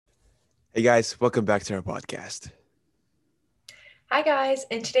Hey guys, welcome back to our podcast. Hi guys,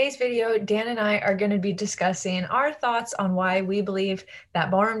 in today's video, Dan and I are going to be discussing our thoughts on why we believe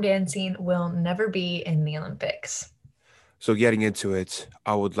that ballroom dancing will never be in the Olympics. So, getting into it,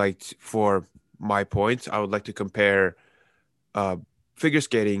 for my point, I would like to compare uh, figure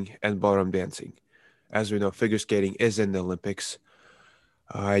skating and ballroom dancing. As we know, figure skating is in the Olympics.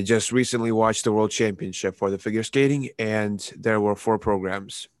 I just recently watched the World Championship for the figure skating, and there were four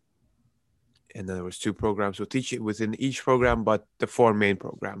programs, and then there was two programs within each program, but the four main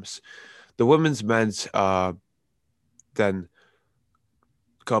programs: the women's, men's, then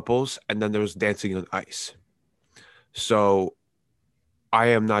couples, and then there was dancing on ice. So I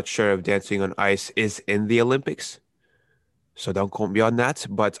am not sure if dancing on ice is in the Olympics, so don't quote me on that.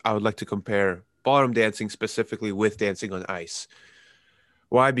 But I would like to compare ballroom dancing specifically with dancing on ice.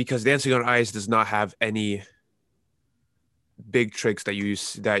 Why? Because dancing on ice does not have any big tricks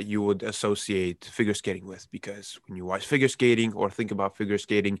that you would associate figure skating with. Because when you watch figure skating or think about figure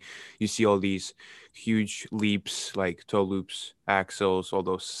skating, you see all these huge leaps like toe loops, axels, all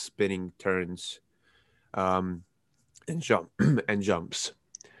those spinning turns, um, and jumps.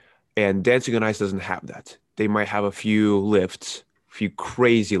 And dancing on ice doesn't have that. They might have a few lifts, a few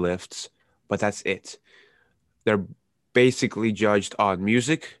crazy lifts, but that's it. They're basically judged on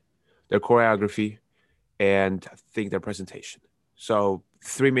music, their choreography, and I think their presentation. So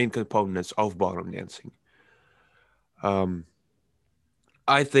three main components of ballroom dancing. Um,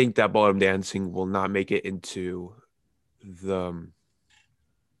 I think that ballroom dancing will not make it the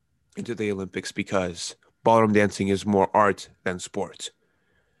into the Olympics because ballroom dancing is more art than sport.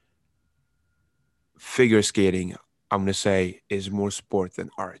 Figure skating, I'm gonna say, is more sport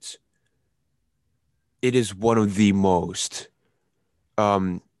than art. It is one of the most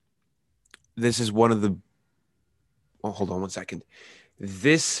um this is one of the oh, hold on one second.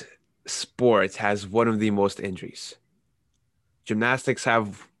 This sport has one of the most injuries. Gymnastics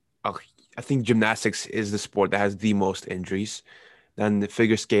have uh, I think gymnastics is the sport that has the most injuries. Then the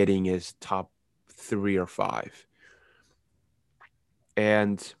figure skating is top 3 or 5.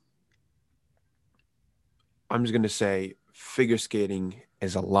 And I'm just gonna say figure skating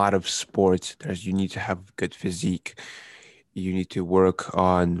is a lot of sports. There's you need to have good physique. You need to work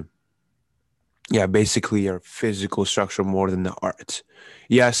on basically your physical structure more than the art.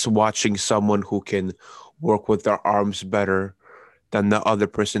 Yes, watching someone who can work with their arms better than the other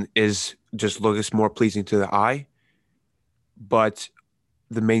person is just looks more pleasing to the eye, but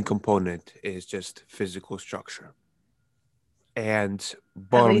the main component is just physical structure. And At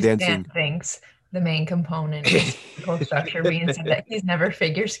ballroom least Dan dancing. thinks the main component is physical structure, being said that he's never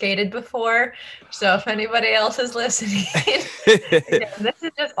figure skated before. So if anybody else is listening, again, this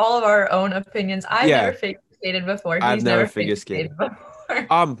is just all of our own opinions. I've never Yeah, figure skated before. I've He's never never figure figure skated. skated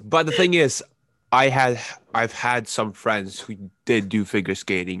before. But the thing is, I had I've had some friends who did do figure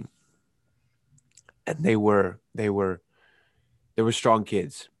skating, and they were strong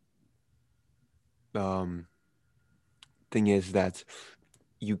kids. Um, Thing is that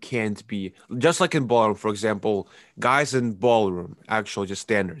you can't be just like in ballroom, for example, guys in ballroom, actual just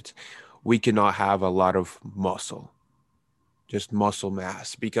standards, we cannot have a lot of muscle, just muscle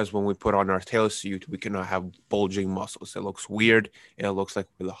mass, because when we put on our tail suit, we cannot have bulging muscles. It looks weird. It looks like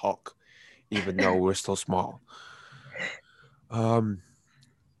we're the Hulk, even though we're still small. Um,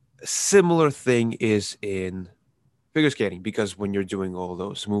 Similar thing is in figure skating because when you're doing all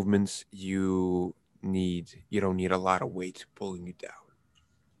those movements, you don't need a lot of weight pulling you down.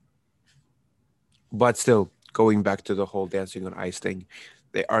 But still, going back to the whole dancing on ice thing,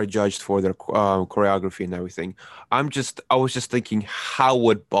 they are judged for their choreography and everything. I was just thinking, how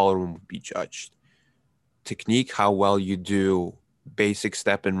would ballroom be judged? Technique, how well you do basic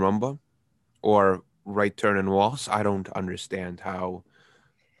step in rumba or right turn and waltz. I don't understand how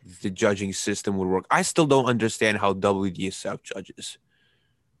the judging system would work. I still don't understand how WDSF judges.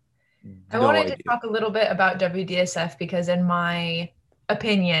 I No wanted to idea. talk a little bit about WDSF because, in my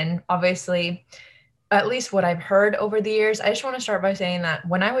opinion, obviously, at least what I've heard over the years, I just want to start by saying that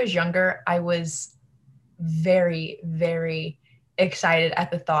when I was younger, I was very, very excited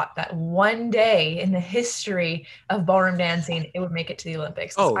at the thought that one day in the history of ballroom dancing, it would make it to the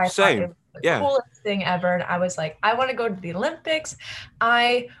Olympics because Oh, I thought it same. was the Yeah. coolest thing ever. And I was like, I want to go to the Olympics.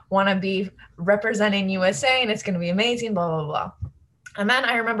 I want to be representing USA and it's going to be amazing, blah, blah, blah. And then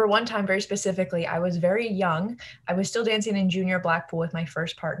I remember one time very specifically, I was very young. I was still dancing in junior Blackpool with my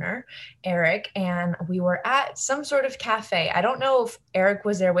first partner, Eric, and we were at some sort of cafe. I don't know if Eric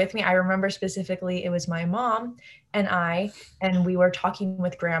was there with me. I remember specifically it was my mom and I, and we were talking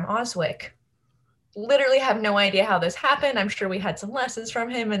with Graham Oswick. literally have no idea how this happened. I'm sure we had some lessons from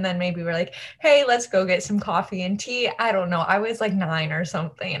him, and then maybe we're like, hey, let's go get some coffee and tea. I don't know. I was like 9 or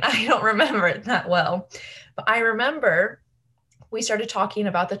something, and I don't remember it that well. But I remember we started talking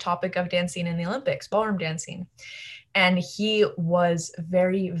about the topic of dancing in the Olympics, ballroom dancing. And he was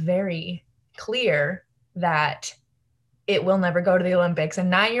very, very clear that it will never go to the Olympics.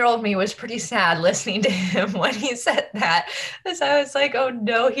 And 9-year-old me was pretty sad listening to him when he said that. Because I was like, oh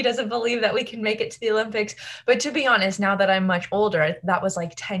no, he doesn't believe that we can make it to the Olympics. But to be honest, now that I'm much older, that was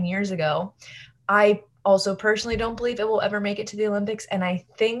like 10 years ago, I also personally don't believe it will ever make it to the Olympics. And I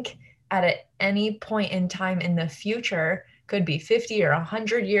think at any point in time in the future, could be 50 or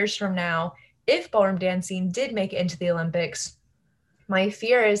 100 years from now, if ballroom dancing did make it into the Olympics, my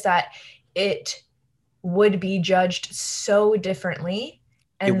fear is that it would be judged so differently,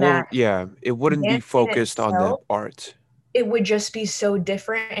 It and that will, yeah, it wouldn't be dancing focused on the itself, art. it would just be so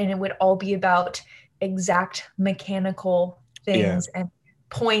different, and it would all be about exact mechanical Yeah. things and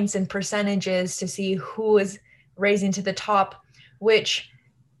points and percentages to see who is raising to the top, which,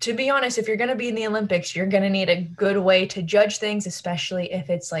 to be honest, if you're going to be in the Olympics, you're going to need a good way to judge things, especially if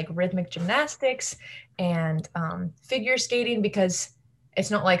it's like rhythmic gymnastics and figure skating, because it's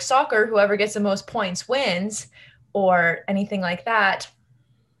not like soccer, whoever gets the most points wins, or anything like that.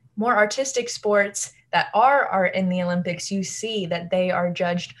 More artistic sports that are in the Olympics, you see that they are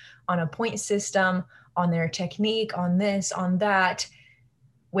judged on a point system, on their technique, on this, on that,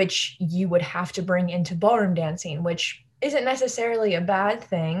 which you would have to bring into ballroom dancing, which isn't necessarily a bad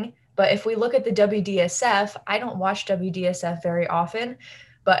thing. But if we look at the WDSF, I don't watch WDSF very often,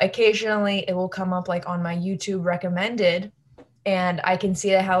 but occasionally it will come up like on my YouTube recommended, and I can see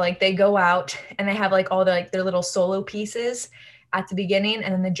how like they go out and they have like all the like their little solo pieces at the beginning,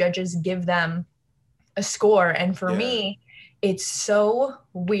 and then the judges give them a score. And for Yeah. me, it's so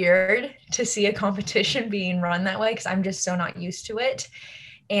weird to see a competition being run that way because I'm just so not used to it.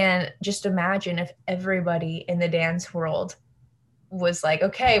 And just imagine if everybody in the dance world was like,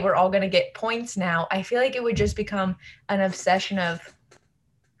 okay, we're all going to get points now. I feel like it would just become an obsession of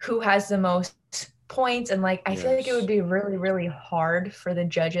who has the most points. And like, I feel like it would Yes. be really, really hard for the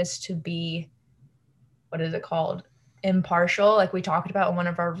judges to be, what is it called? Impartial. Like we talked about in one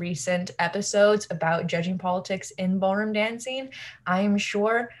of our recent episodes about judging politics in ballroom dancing. I am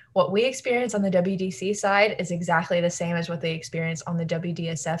sure what we experience on the WDC side is exactly the same as what they experience on the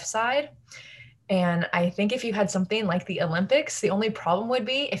WDSF side. And I think if you had something like the Olympics, the only problem would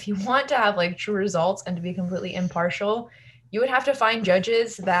be if you want to have like true results and to be completely impartial, you would have to find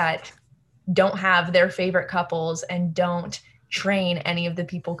judges that don't have their favorite couples and don't train any of the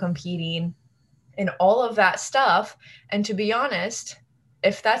people competing and all of that stuff. And to be honest,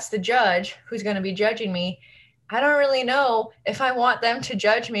 if that's the judge who's going to be judging me, I don't really know if I want them to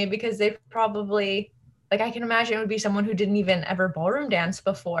judge me, because they probably, like, I can imagine it would be someone who didn't even ever ballroom dance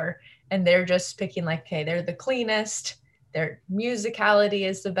before. And they're just picking, like, okay, they're the cleanest, their musicality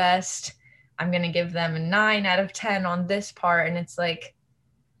is the best. I'm going to give them a 9 out of 10 on this part. And it's like,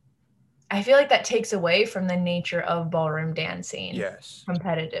 I feel like that takes away from the nature of ballroom dancing Yes.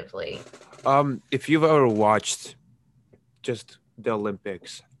 competitively. If you've ever watched just the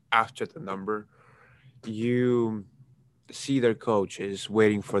Olympics after the number, you see their coaches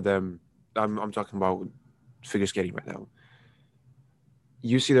waiting for them. I'm talking about figure skating right now.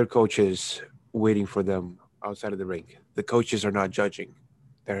 You see their coaches waiting for them outside of the rink. The coaches are not judging.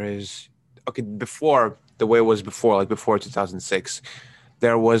 There is, okay, before the way it was before, like before 2006,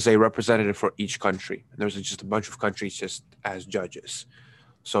 there was a representative for each country. There was just a bunch of countries just as judges.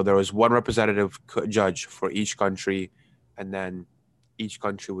 So there was one representative judge for each country, and then each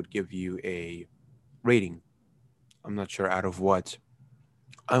country would give you a rating. I'm not sure out of what.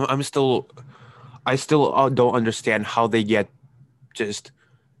 I'm still, I still don't understand how they get just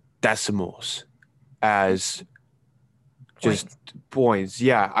decimals as just Points. points.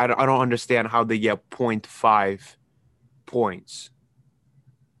 Yeah, I don't understand how they get point 0.5 points.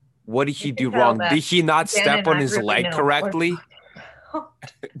 What did You he can do tell wrong? that Did he not Dan step and on I his really leg know what we're correctly? talking about.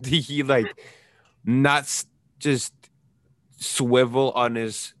 Did he like not just swivel on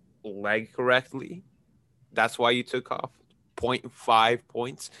his leg correctly? That's why you took off 0.5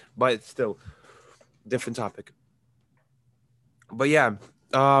 points, but still different topic. But yeah,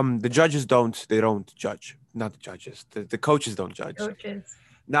 the judges don't judge. Not the judges. The coaches don't judge. Coaches.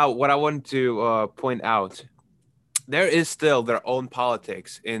 Now, what I want to point out, there is still their own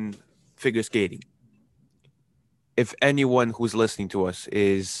politics in figure skating. If anyone who's listening to us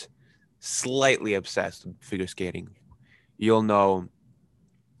is slightly obsessed with figure skating, you'll know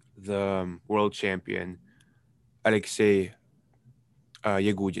the world champion Alexei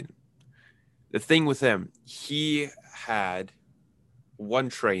Yagudin. The thing with him, he had one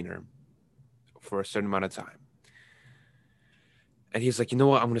trainer for a certain amount of time. And he's like, you know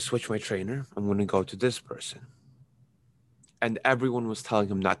what? I'm going to switch my trainer. I'm going to go to this person. And everyone was telling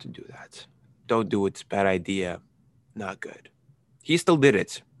him not to do that. Don't do it. It's a bad idea. Not good. He still did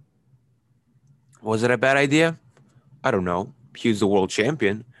it. Was it a bad idea? I don't know. He was the world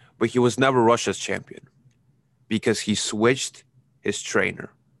champion, but he was never Russia's champion because he switched his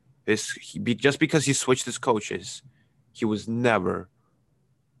trainer. Just because he switched his coaches, he was never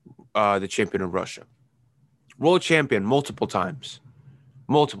the champion of Russia. World champion multiple times,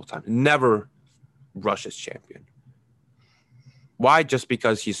 never Russia's champion. Why? Just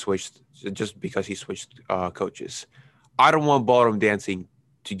because he switched coaches. I don't want ballroom dancing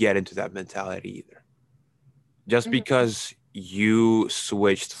to get into that mentality either. Just because you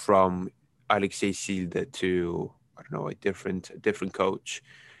switched from Alexei Silda to, I don't know, a different coach,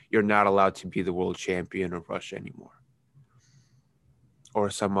 you're not allowed to be the world champion of Russia anymore. Or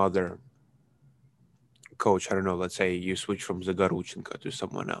some other coach, I don't know, let's say you switch from Zagoruchenko to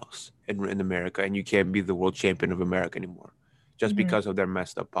someone else in America, and you can't be the world champion of America anymore just because of their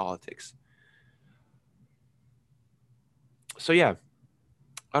messed up politics. So yeah,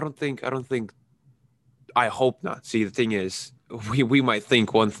 I hope not. See, the thing is, we might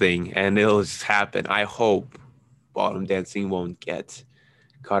think one thing and it'll just happen. I hope ballroom dancing won't get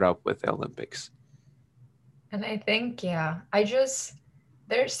caught up with the Olympics. And I think,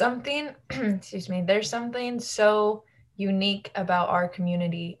 there's something, there's something so unique about our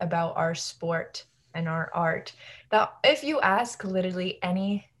community, about our sport and our art, that if you ask literally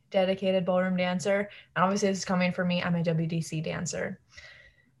any dedicated ballroom dancer, and obviously this is coming from me, I'm a WDC dancer.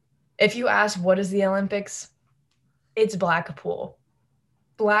 If you ask what is the Olympics, it's Blackpool.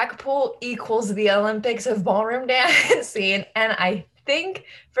 Blackpool equals the Olympics of ballroom dancing. And I think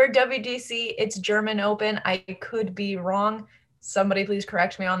for WDC, it's German Open. I could be wrong. Somebody please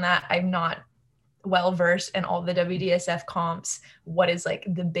correct me on that. I'm not well versed in all the WDSF comps. What is like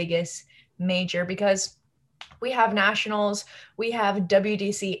the biggest major? Because we have nationals, we have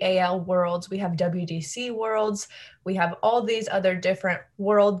WDC AL Worlds, we have WDC Worlds, we have all these other different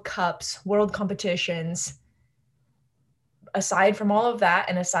World Cups, world competitions. Aside from all of that,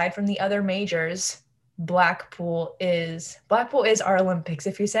 and aside from the other majors, Blackpool is our Olympics.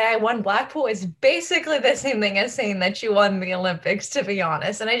 If you say I won Blackpool, it's basically the same thing as saying that you won the Olympics, to be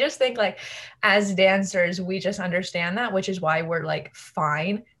honest. And I just think, like, as dancers, we just understand that, which is why we're like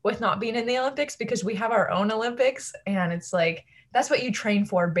fine with not being in the Olympics, because we have our own Olympics, and it's like that's what you train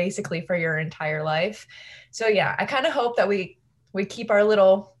for basically for your entire life. So yeah, I kind of hope that we keep our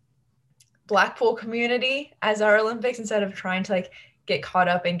little Blackpool community as our Olympics instead of trying to like get caught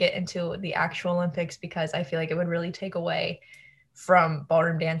up and get into the actual Olympics, because I feel like it would really take away from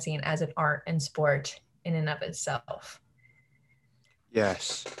ballroom dancing as an art and sport in and of itself.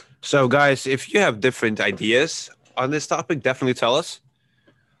 Yes. So guys, if you have different ideas on this topic, definitely tell us.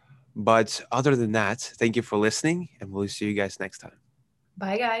 But other than that, thank you for listening, and we'll see you guys next time.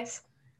 Bye, guys.